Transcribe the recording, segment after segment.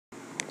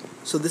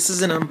So this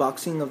is an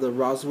unboxing of the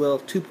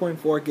Rosewill 2.4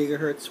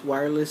 GHz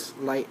wireless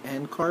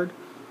Lite-N card,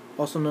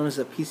 also known as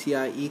a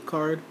PCI-E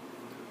card,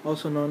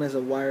 also known as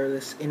a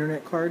wireless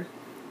internet card.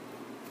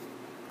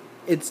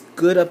 It's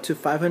good up to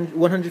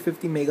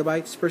 150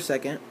 megabytes per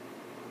second.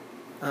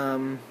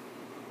 It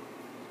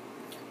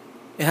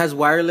has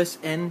wireless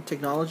N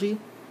technology,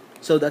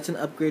 so that's an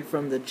upgrade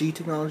from the G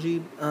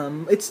technology.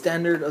 It's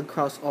standard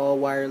across all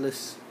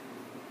wireless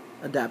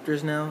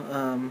adapters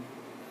now.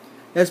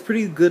 It has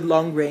pretty good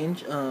long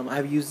range.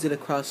 I've used it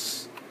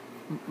across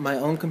my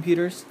own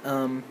computers,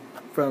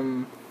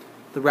 from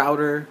the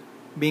router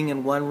being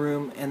in one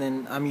room, and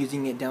then I'm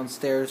using it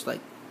downstairs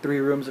like 3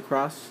 rooms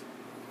across.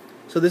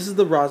 So this is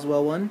the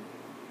Rosewill one,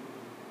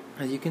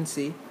 as you can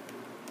see.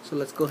 So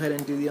let's go ahead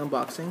and do the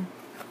unboxing.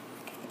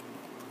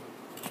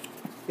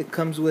 It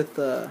comes with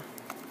the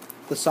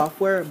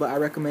software, but I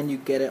recommend you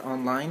get it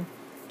online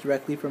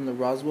directly from the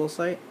Rosewill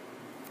site.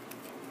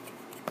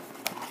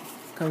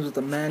 Comes with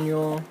a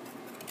manual.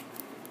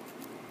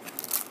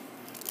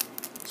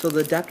 So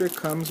the adapter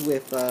comes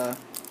with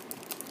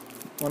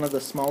one of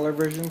the smaller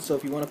versions, so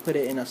if you want to put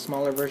it in a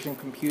smaller version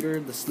computer,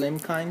 the slim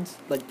kinds,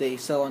 like they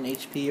sell on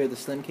HP or the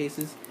slim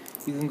cases,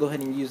 you can go ahead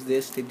and use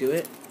this to do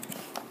it.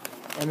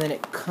 And then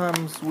it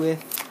comes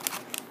with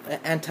an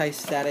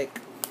anti-static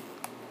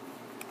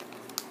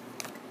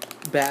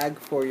bag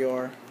for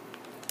your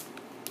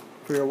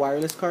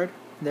wireless card.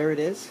 There it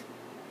is.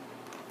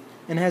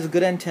 And it has a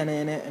good antenna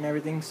in it and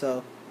everything,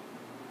 so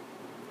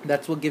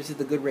that's what gives it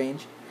the good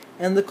range.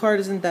 And the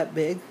card isn't that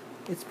big.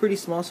 It's pretty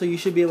small, so you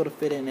should be able to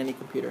fit it in any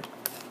computer.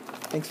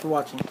 Thanks for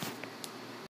watching.